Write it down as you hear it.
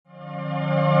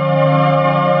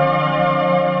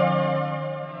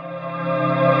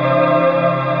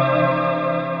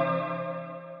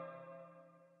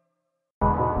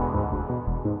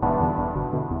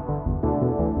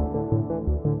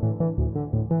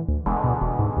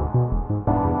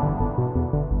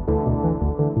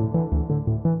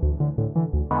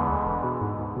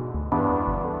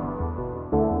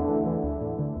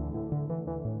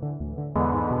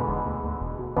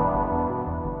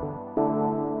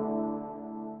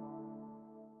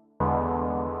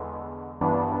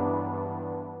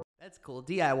That's cool.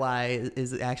 DIY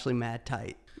is actually mad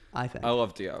tight, I think. I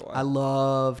love DIY. I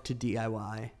love to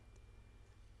DIY.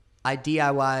 I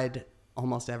DIY'd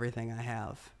almost everything I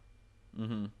have.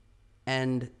 Mm-hmm.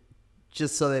 And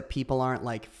just so that people aren't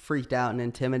like freaked out and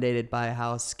intimidated by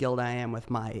how skilled I am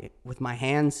with my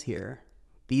hands here,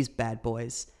 these bad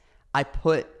boys, I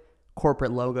put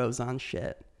corporate logos on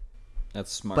shit. That's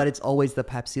smart. But it's always the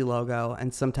Pepsi logo,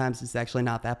 and sometimes it's actually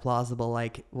not that plausible.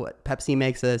 Like, what, Pepsi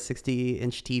makes a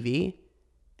 60-inch TV,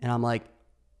 and I'm like,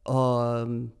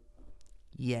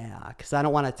 yeah, because I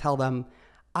don't want to tell them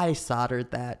I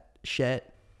soldered that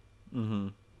shit. Mm-hmm.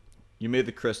 You made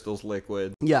the crystals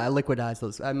liquid. Yeah, I liquidized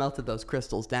those. I melted those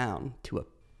crystals down to a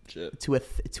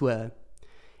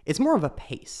it's more of a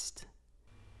paste.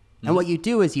 Mm-hmm. And what you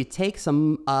do is you take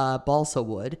some balsa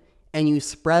wood and you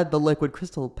spread the liquid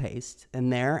crystal paste in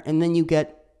there, and then you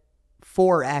get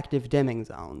 4 active dimming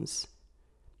zones.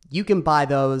 You can buy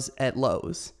those at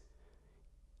Lowe's.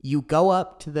 You go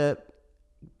up to the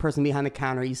person behind the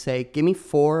counter, you say, give me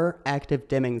 4 active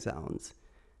dimming zones.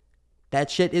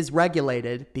 That shit is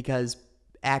regulated because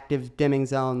active dimming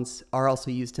zones are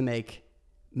also used to make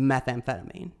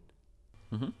methamphetamine,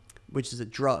 mm-hmm. which is a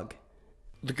drug.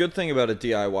 The good thing about a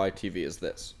DIY TV is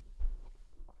this.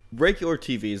 Regular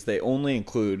TVs, they only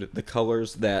include the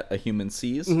colors that a human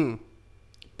sees, mm-hmm.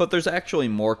 but there's actually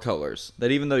more colors that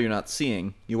even though you're not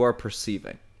seeing, you are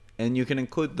perceiving. And you can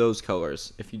include those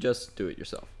colors if you just do it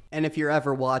yourself. And if you're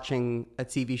ever watching a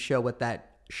TV show with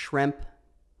that shrimp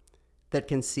that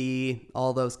can see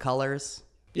all those colors.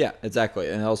 Yeah, exactly.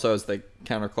 And also has the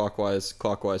counterclockwise,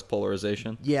 clockwise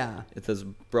polarization. Yeah. It says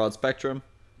broad spectrum,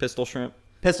 pistol shrimp.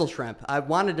 Pistol shrimp. I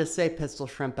wanted to say pistol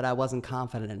shrimp, but I wasn't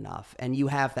confident enough. And you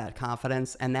have that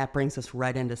confidence, and that brings us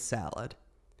right into salad.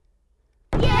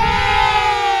 Yay!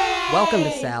 Welcome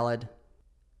to salad.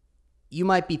 You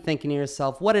might be thinking to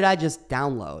yourself, what did I just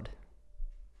download?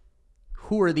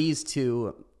 Who are these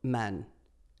two men?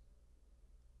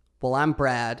 Well, I'm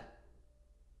Brad.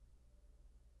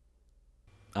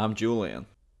 I'm Julian.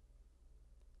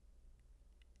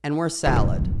 And we're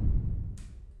Salad.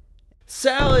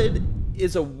 Salad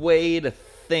is a way to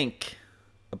think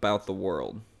about the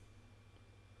world.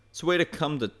 It's a way to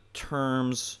come to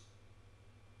terms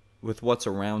with what's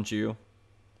around you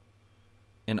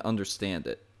and understand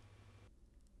it.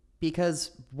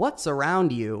 Because what's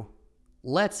around you,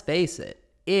 let's face it,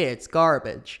 it's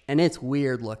garbage and it's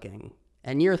weird looking.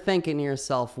 And you're thinking to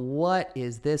yourself, what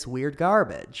is this weird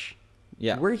garbage?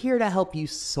 Yeah. We're here to help you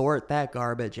sort that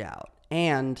garbage out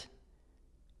and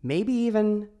maybe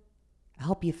even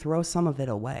help you throw some of it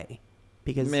away.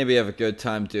 Because maybe have a good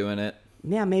time doing it.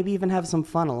 Yeah, maybe even have some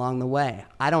fun along the way.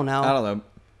 I don't know.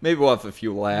 Maybe we'll have a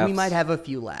few laughs. We might have a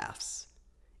few laughs.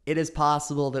 It is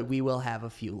possible that we will have a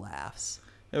few laughs.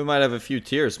 And we might have a few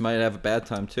tears. Might have a bad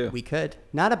time too. We could.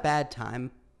 Not a bad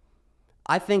time.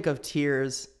 I think of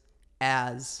tears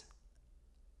as...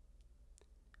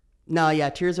 No, yeah,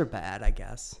 tears are bad, I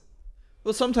guess.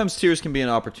 Well, sometimes tears can be an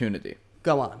opportunity.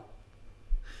 Go on.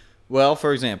 Well,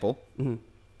 for example,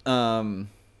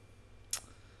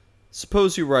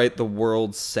 suppose you write the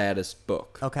world's saddest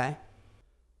book. Okay.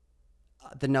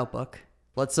 The Notebook.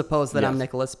 Let's suppose that I'm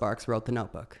Nicholas Sparks, wrote The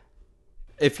Notebook.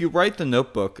 If you write The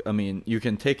Notebook, I mean, you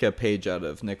can take a page out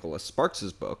of Nicholas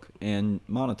Sparks' book and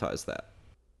monetize that.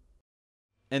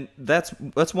 And that's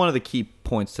one of the key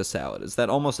points to Salad, is that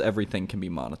almost everything can be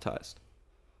monetized.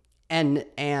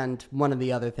 And one of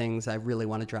the other things I really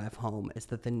want to drive home is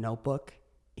that The Notebook,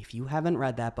 if you haven't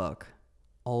read that book,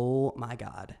 oh my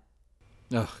God.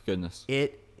 Oh, goodness.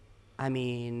 Get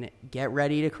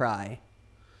ready to cry.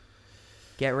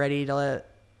 Get ready to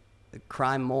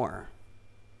cry more.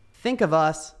 Think of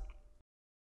us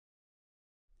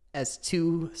as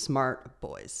 2 smart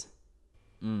boys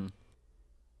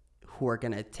who are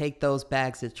going to take those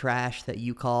bags of trash that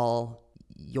you call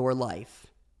your life.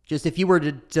 Just if you were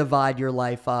to divide your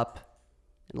life up,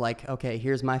 like, okay,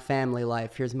 here's my family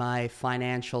life, here's my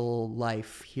financial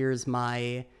life, here's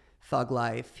my thug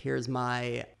life, here's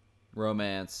my...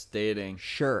 romance, dating.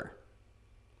 Sure.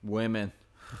 Women.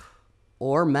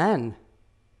 Or men.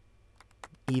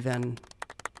 Even,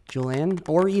 Julian.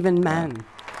 Or even men.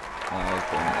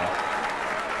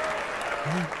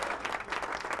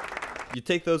 You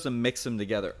take those and mix them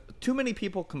together. Too many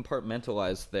people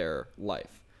compartmentalize their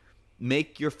life.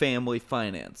 Make your family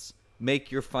finance.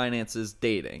 Make your finances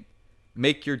dating.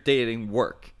 Make your dating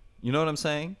work. You know what I'm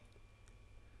saying?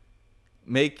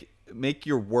 Make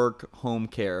your work home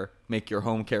care. Make your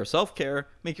home care self-care.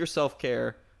 Make your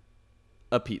self-care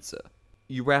a pizza.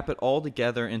 You wrap it all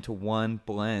together into one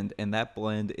blend, and that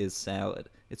blend is salad.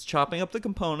 It's chopping up the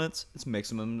components. It's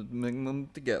mixing them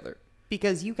together.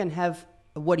 Because you can have,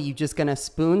 what are you just going to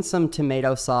spoon some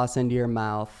tomato sauce into your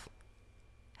mouth,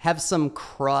 have some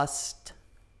crust,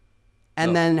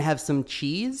 and then have some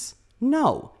cheese?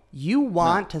 No. You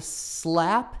want to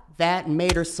slap that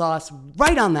tomato sauce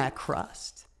right on that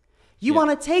crust. You want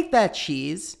to take that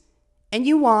cheese and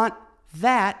you want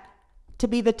that to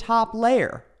be the top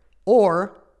layer.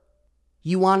 Or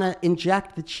you want to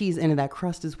inject the cheese into that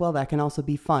crust as well. That can also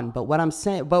be fun. But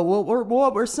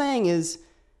what we're saying is,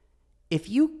 if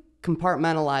you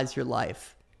compartmentalize your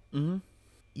life,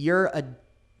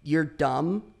 you're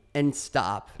dumb and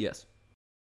stop. Yes.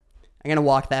 I'm going to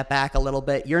walk that back a little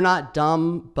bit. You're not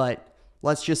dumb, but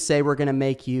let's just say we're going to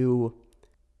make you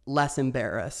less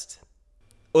embarrassed.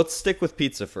 Let's stick with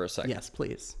pizza for a second. Yes,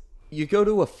 please. You go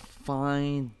to a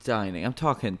fine dining. I'm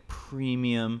talking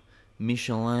premium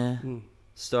Michelin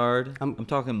starred. I'm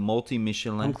talking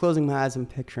multi-Michelin. I'm closing my eyes and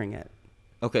picturing it.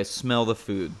 Okay, smell the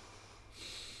food.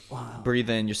 Wow. Breathe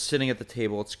in. You're sitting at the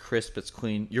table. It's crisp. It's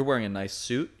clean. You're wearing a nice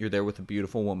suit. You're there with a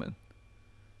beautiful woman.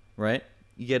 Right?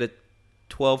 You get a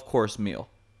 12-course meal.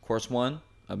 Course 1,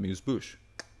 amuse-bouche.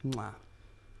 Wow.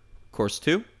 Course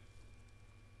 2,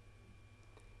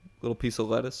 little piece of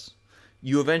lettuce.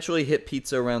 You eventually hit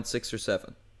pizza around 6 or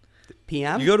 7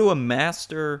 PM? You go to an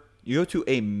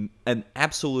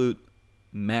absolute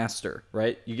master,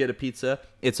 right? You get a pizza.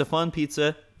 It's a fun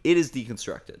pizza. It is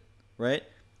deconstructed, right?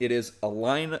 It is a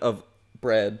line of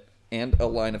bread and a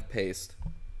line of paste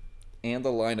and a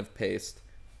line of paste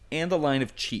and a line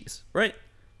of cheese, right?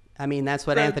 I mean, that's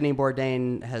what bread. Anthony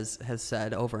Bourdain has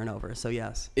said over and over, so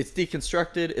yes. It's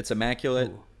deconstructed. It's immaculate.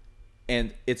 Ooh.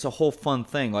 And it's a whole fun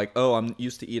thing. Like, oh, I'm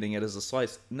used to eating it as a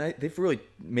slice. They've really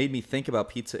made me think about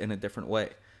pizza in a different way.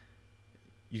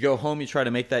 You go home, you try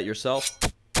to make that yourself,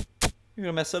 you're going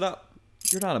to mess it up.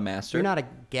 You're not a master. You're not a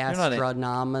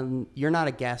gastronomer. You're not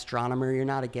a gastronomer. You're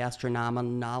not a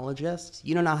gastronomologist.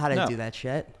 You don't know how to do that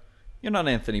shit. You're not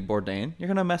Anthony Bourdain. You're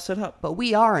going to mess it up. But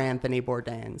we are Anthony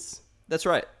Bourdains. That's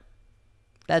right.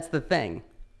 That's the thing.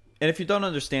 And if you don't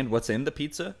understand what's in the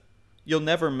pizza, you'll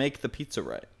never make the pizza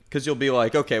right. Because you'll be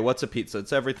like, okay, what's a pizza?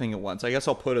 It's everything at once. I guess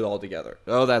I'll put it all together.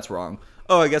 Oh, that's wrong.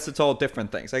 Oh, I guess it's all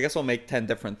different things. I guess I'll make 10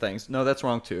 different things. No, that's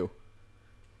wrong too.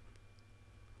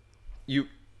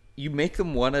 You make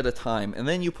them one at a time, and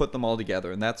then you put them all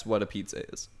together, and that's what a pizza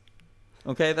is.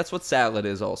 Okay? That's what salad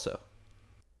is also.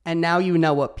 And now you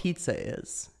know what pizza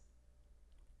is.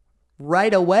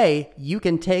 Right away, you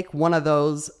can take one of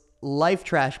those Life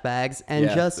trash bags and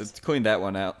just clean that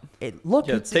one out.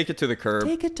 Take it to the curb.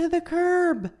 Take it to the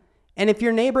curb. And if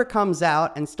your neighbor comes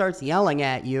out and starts yelling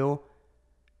at you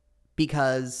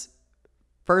because,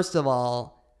 first of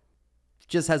all,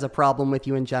 just has a problem with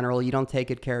you in general, you don't take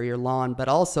good care of your lawn, but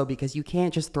also because you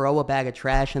can't just throw a bag of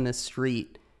trash in the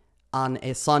street on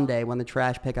a Sunday when the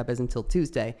trash pickup isn't until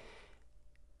Tuesday,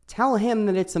 tell him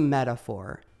that it's a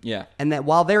metaphor. Yeah. And that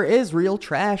while there is real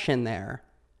trash in there,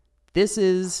 this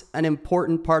is an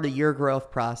important part of your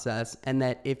growth process, and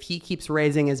that if he keeps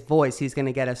raising his voice, he's going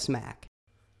to get a smack.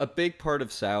 A big part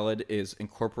of salad is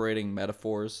incorporating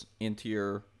metaphors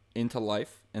into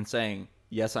life and saying,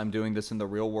 yes, I'm doing this in the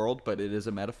real world, but it is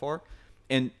a metaphor.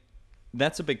 And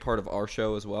that's a big part of our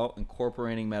show as well,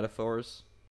 incorporating metaphors.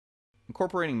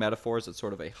 Incorporating metaphors at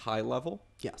sort of a high level.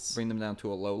 Yes. Bring them down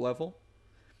to a low level.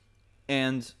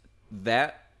 And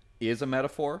that is a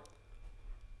metaphor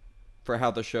for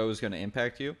how the show is going to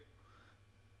impact you.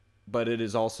 But it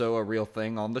is also a real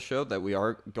thing on the show that we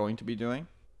are going to be doing.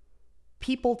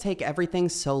 People take everything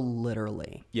so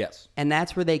literally. Yes. And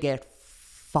that's where they get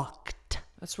fucked.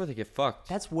 That's where they get fucked.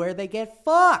 That's where they get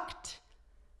fucked.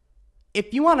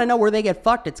 If you want to know where they get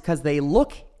fucked, it's because they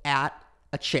look at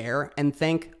a chair and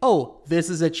think, oh, this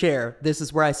is a chair. This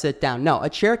is where I sit down. No, a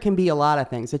chair can be a lot of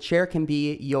things. A chair can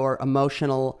be your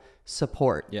emotional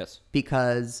support. Yes.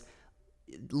 Because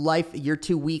you're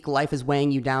too weak. Life is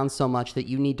weighing you down so much that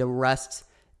you need to rest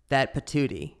that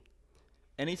patootie.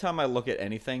 Anytime I look at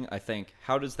anything, I think,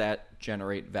 how does that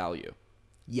generate value?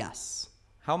 Yes.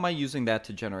 How am I using that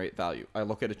to generate value? I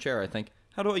look at a chair, I think,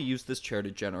 how do I use this chair to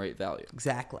generate value?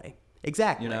 Exactly.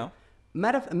 You know?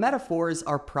 Metaphors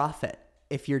are profit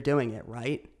if you're doing it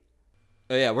right.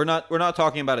 Oh yeah, we're not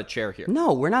talking about a chair here.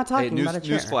 No, we're not talking about a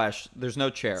chair. Newsflash, there's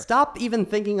no chair. Stop even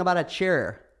thinking about a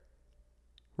chair.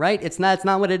 Right? It's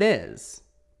not what it is.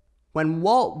 When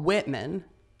Walt Whitman,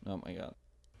 oh my God,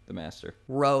 the master,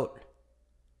 wrote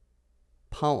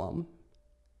a poem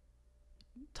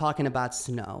talking about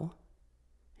snow.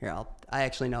 Here, I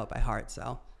actually know it by heart,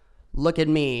 so. Look at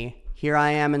me. Here I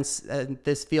am, and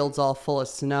this field's all full of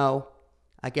snow.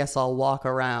 I guess I'll walk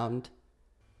around.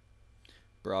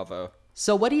 Bravo.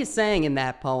 So what he's saying in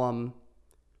that poem,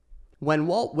 when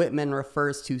Walt Whitman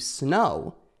refers to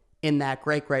snow in that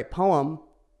great, great poem,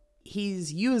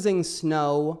 he's using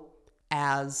snow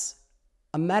as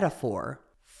a metaphor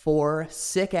for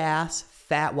sick-ass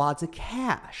fat wads of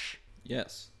cash.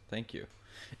 Yes, thank you.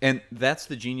 And that's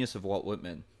the genius of Walt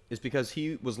Whitman, is because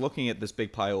he was looking at this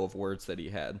big pile of words that he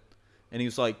had, and he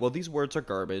was like, well, these words are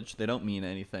garbage. They don't mean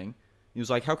anything. He was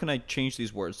like, how can I change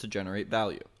these words to generate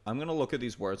value? I'm going to look at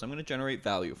these words. I'm going to generate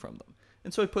value from them.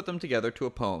 And so he put them together to a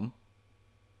poem,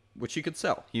 which he could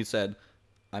sell. He said,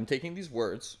 I'm taking these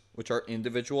words, which are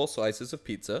individual slices of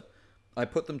pizza. I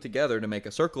put them together to make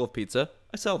a circle of pizza.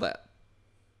 I sell that.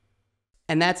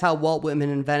 And that's how Walt Whitman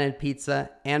invented pizza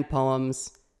and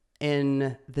poems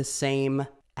in the same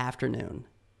afternoon.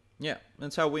 Yeah,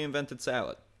 that's how we invented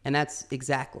salad. And that's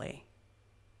exactly.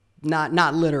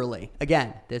 Not literally.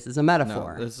 Again, this is a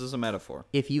metaphor. No, this is a metaphor.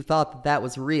 If you thought that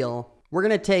was real, we're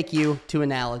going to take you to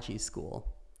analogy school.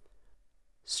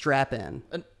 Strap in.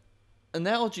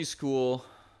 Analogy school,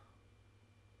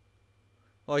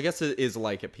 well, I guess it is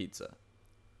like a pizza.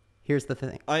 Here's the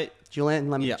thing.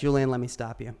 Julian, let me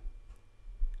stop you.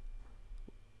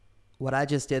 What I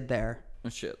just did there Oh,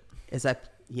 shit. is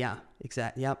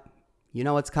yep. You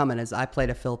know what's coming is I played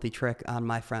a filthy trick on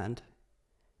my friend.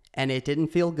 And it didn't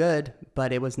feel good,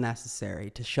 but it was necessary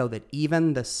to show that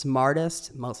even the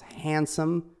smartest, most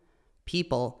handsome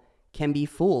people can be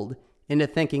fooled into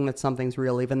thinking that something's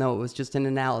real, even though it was just an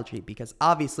analogy. Because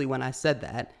obviously when I said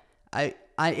that,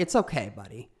 it's okay,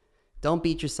 buddy. Don't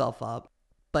beat yourself up.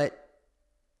 But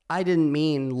I didn't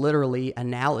mean literally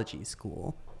analogy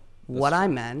school. What I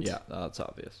meant... Yeah, that's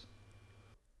obvious.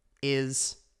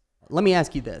 ...is... Let me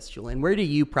ask you this, Julian. Where do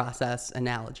you process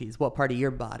analogies? What part of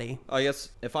your body? I guess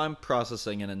if I'm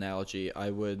processing an analogy, I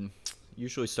would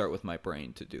usually start with my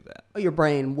brain to do that. Oh, your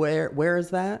brain. Where is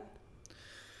that?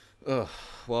 Well,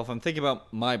 if I'm thinking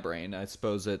about my brain, I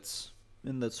suppose it's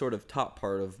in the sort of top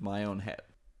part of my own head.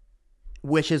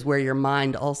 Which is where your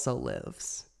mind also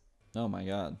lives. Oh, my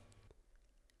God.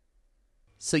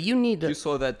 So you need to... Can you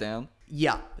slow that down?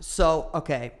 Yeah. So,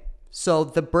 okay. So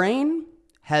the brain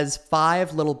has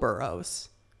 5 little burrows.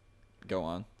 Go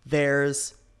on.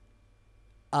 There's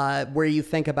where you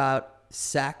think about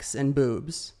sex and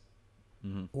boobs.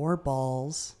 Mm-hmm. Or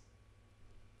balls.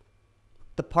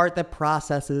 The part that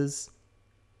processes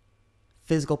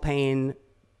physical pain,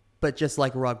 but just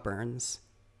like rug burns.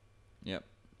 Yep.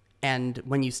 And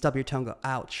when you stub your tongue, go,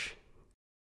 ouch.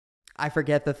 I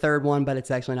forget the third one, but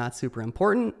it's actually not super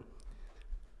important.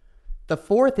 The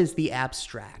 4th is the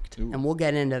abstract, and we'll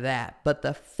get into that. But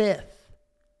the 5th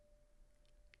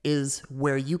is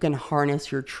where you can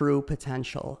harness your true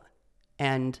potential.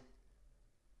 And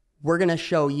we're going to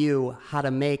show you how to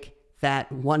make that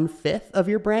 1/5 of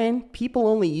your brain. People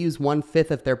only use 1/5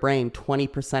 of their brain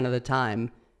 20% of the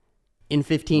time in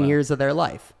 15 years of their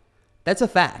life. That's a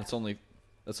fact. That's only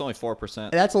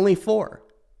 4%. That's only 4.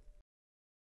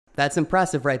 That's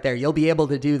impressive right there. You'll be able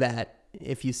to do that.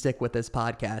 If you stick with this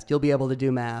podcast, you'll be able to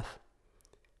do math.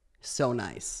 So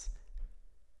nice.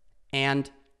 And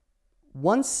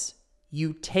once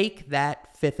you take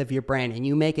that 5th of your brain and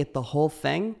you make it the whole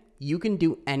thing, you can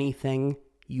do anything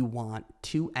you want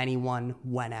to anyone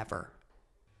whenever.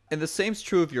 And the same's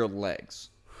true of your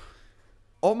legs.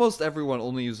 Almost everyone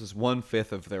only uses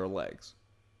 1/5 of their legs.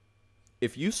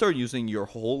 If you start using your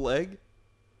whole leg,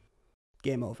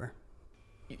 game over.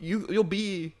 You'll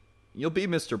be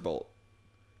Mr. Bolt.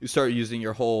 You start using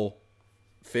your whole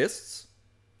fists,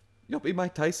 you'll be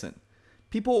Mike Tyson.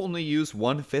 People only use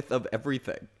 1/5 of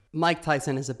everything. Mike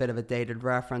Tyson is a bit of a dated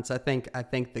reference. I think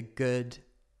the good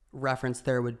reference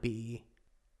there would be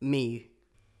me.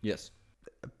 Yes.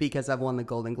 Because I've won the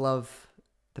Golden Glove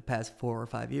the past 4 or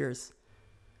 5 years.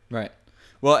 Right.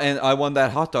 Well, and I won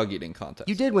that hot dog eating contest.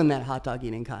 You did win that hot dog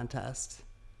eating contest.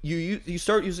 You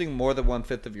start using more than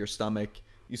 1/5 of your stomach.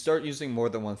 You start using more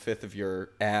than 1/5 of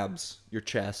your abs, your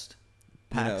chest.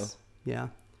 Pecs. Yeah.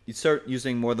 You start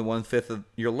using more than 1/5 of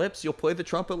your lips, you'll play the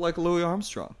trumpet like Louis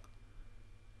Armstrong.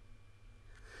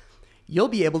 You'll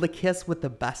be able to kiss with the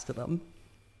best of them.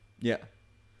 Yeah.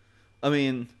 I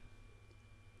mean,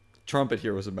 trumpet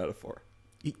here was a metaphor.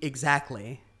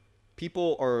 Exactly.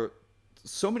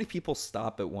 So many people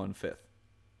stop at 1/5.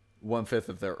 1/5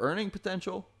 of their earning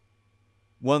potential.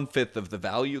 1/5 of the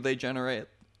value they generate.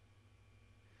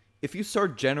 If you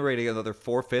start generating another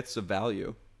 4/5 of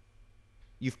value,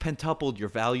 you've pentupled your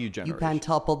value generation. You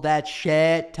pentupled that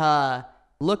shit.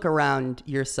 Look around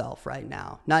yourself right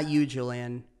now. Not you,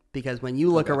 Julian, because when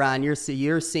you look around,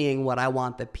 you're seeing what I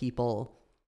want the people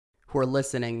who are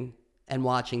listening and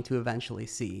watching to eventually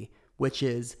see, which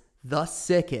is the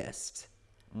sickest,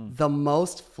 the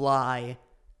most fly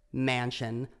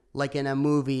mansion, like in a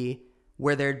movie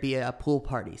where there'd be a pool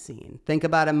party scene. Think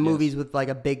about movies with like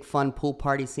a big fun pool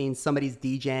party scene. Somebody's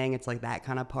DJing. It's like that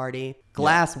kind of party.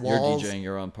 Glass walls. You're DJing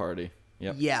your own party.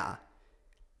 Yep. Yeah.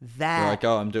 You're like,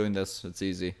 oh, I'm doing this. It's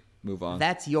easy. Move on.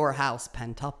 That's your house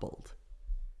pentupled.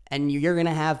 And you're going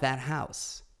to have that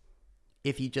house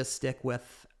if you just stick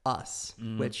with us,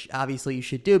 which obviously you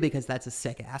should do because that's a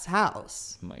sick-ass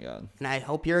house. Oh, my God. And I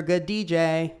hope you're a good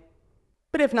DJ.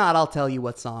 But if not, I'll tell you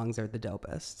what songs are the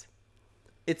dopest.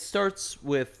 It starts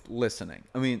with listening.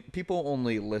 I mean, people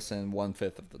only listen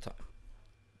 1/5 of the time.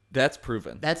 That's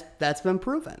proven. That's been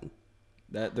proven.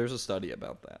 There's a study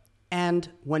about that. And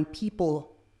when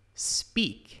people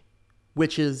speak,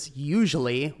 which is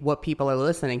usually what people are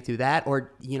listening to, that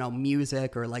or,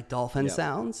 music or like dolphin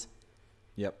sounds.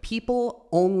 Yep. People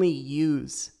only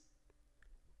use,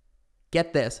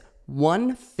 get this,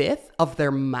 1/5 of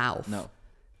their mouth. No.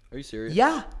 Are you serious?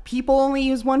 Yeah, people only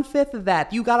use 1/5 of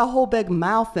that. You got a whole big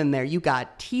mouth in there. You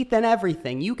got teeth and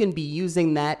everything. You can be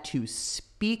using that to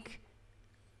speak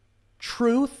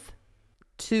truth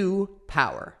to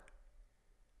power.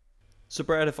 So,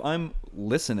 Brad, if I'm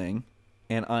listening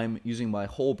and I'm using my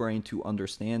whole brain to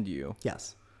understand you,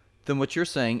 yes, then what you're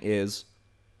saying is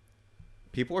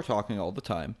people are talking all the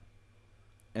time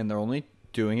and they're only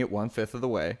doing it 1/5 of the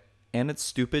way, and it's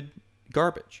stupid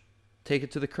garbage. Take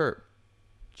it to the curb.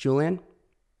 Julian,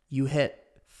 you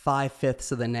hit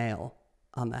 5/5 of the nail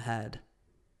on the head.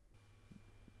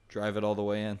 Drive it all the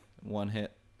way in. One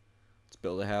hit. Let's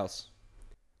build a house.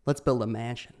 Let's build a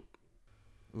mansion.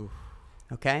 Oof.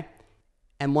 Okay?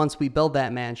 And once we build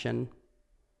that mansion,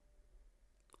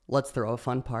 let's throw a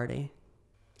fun party.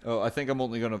 Oh, I think I'm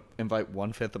only going to invite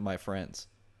 1/5 of my friends.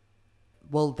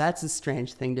 Well, that's a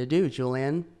strange thing to do,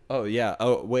 Julian. Oh, yeah.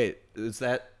 Oh, wait. Is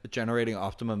that generating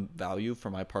optimum value for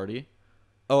my party?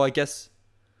 Oh, I guess.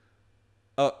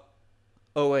 Oh,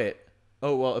 wait.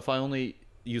 Oh, well, if I only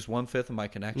use 1/5 of my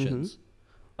connections.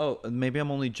 Oh, maybe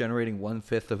I'm only generating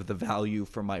 1/5 of the value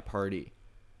for my party.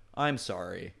 I'm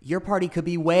sorry. Your party could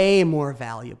be way more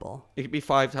valuable. It could be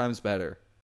 5 times better.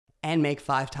 And make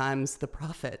 5 times the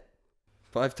profit.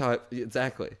 5 times.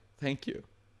 Exactly. Thank you.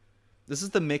 This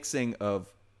is the mixing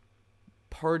of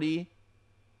party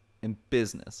and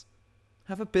business.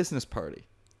 Have a business party.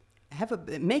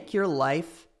 Make your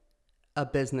life a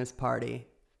business party.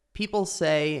 People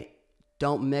say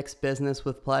don't mix business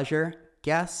with pleasure.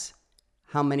 Guess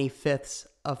how many fifths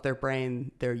of their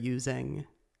brain they're using?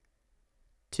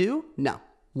 2? No.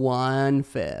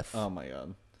 1/5. Oh my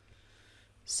God.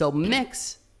 So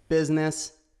mix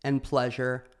business and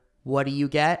pleasure. What do you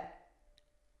get?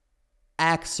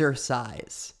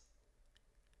 Exercise.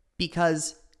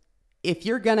 Because if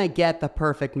you're going to get the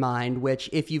perfect mind, which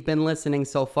if you've been listening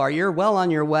so far, you're well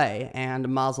on your way, and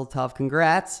mazel tov,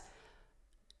 congrats,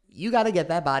 you got to get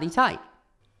that body tight.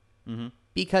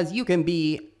 Because you can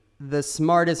be the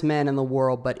smartest man in the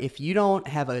world, but if you don't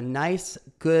have a nice,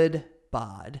 good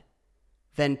bod,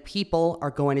 then people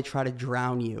are going to try to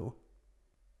drown you.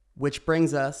 Which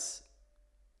brings us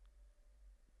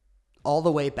all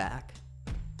the way back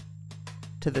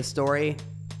to the story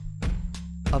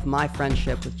of my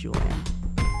friendship with Julian.